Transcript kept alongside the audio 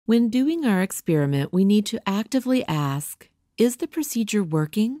When doing our experiment, we need to actively ask, is the procedure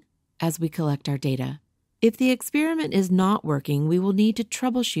working, as we collect our data? If the experiment is not working, we will need to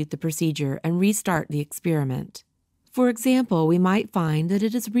troubleshoot the procedure and restart the experiment. For example, we might find that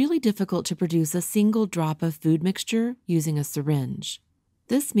it is really difficult to produce a single drop of food mixture using a syringe.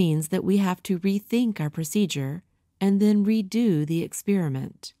 This means that we have to rethink our procedure and then redo the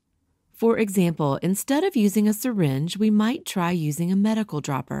experiment. For example, instead of using a syringe, we might try using a medical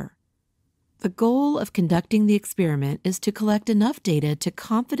dropper. The goal of conducting the experiment is to collect enough data to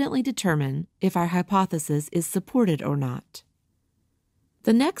confidently determine if our hypothesis is supported or not.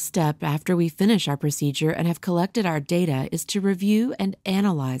 The next step after we finish our procedure and have collected our data is to review and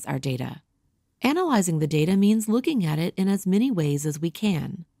analyze our data. Analyzing the data means looking at it in as many ways as we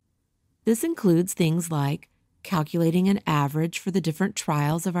can. This includes things like calculating an average for the different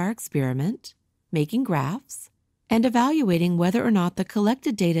trials of our experiment, making graphs, and evaluating whether or not the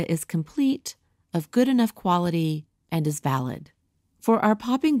collected data is complete, of good enough quality, and is valid. For our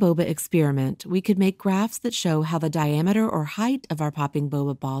popping boba experiment, we could make graphs that show how the diameter or height of our popping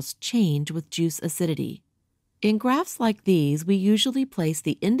boba balls change with juice acidity. In graphs like these, we usually place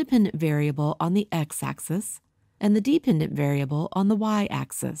the independent variable on the x-axis and the dependent variable on the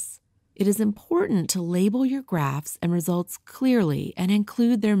y-axis. It is important to label your graphs and results clearly and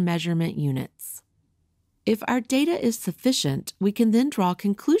include their measurement units. If our data is sufficient, we can then draw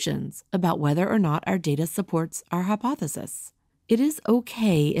conclusions about whether or not our data supports our hypothesis. It is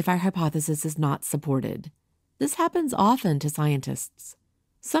okay if our hypothesis is not supported. This happens often to scientists.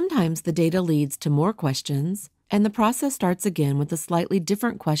 Sometimes the data leads to more questions, and the process starts again with a slightly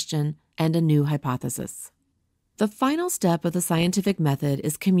different question and a new hypothesis. The final step of the scientific method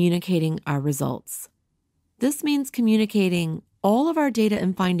is communicating our results. This means communicating all of our data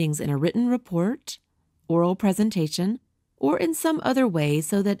and findings in a written report, oral presentation, or in some other way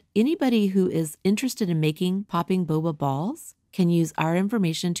so that anybody who is interested in making popping boba balls can use our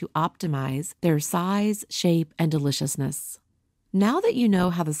information to optimize their size, shape, and deliciousness. Now that you know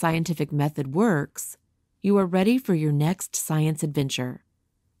how the scientific method works, you are ready for your next science adventure.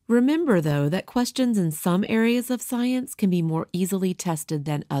 Remember, though, that questions in some areas of science can be more easily tested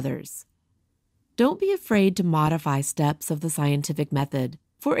than others. Don't be afraid to modify steps of the scientific method.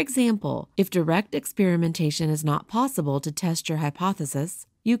 For example, if direct experimentation is not possible to test your hypothesis,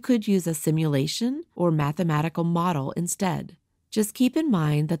 you could use a simulation or mathematical model instead. Just keep in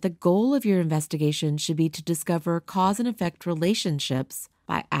mind that the goal of your investigation should be to discover cause and effect relationships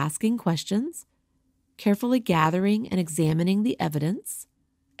by asking questions, carefully gathering and examining the evidence,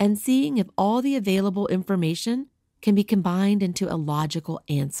 and seeing if all the available information can be combined into a logical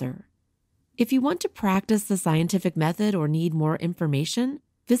answer. If you want to practice the scientific method or need more information,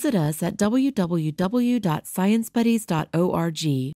 visit us at www.sciencebuddies.org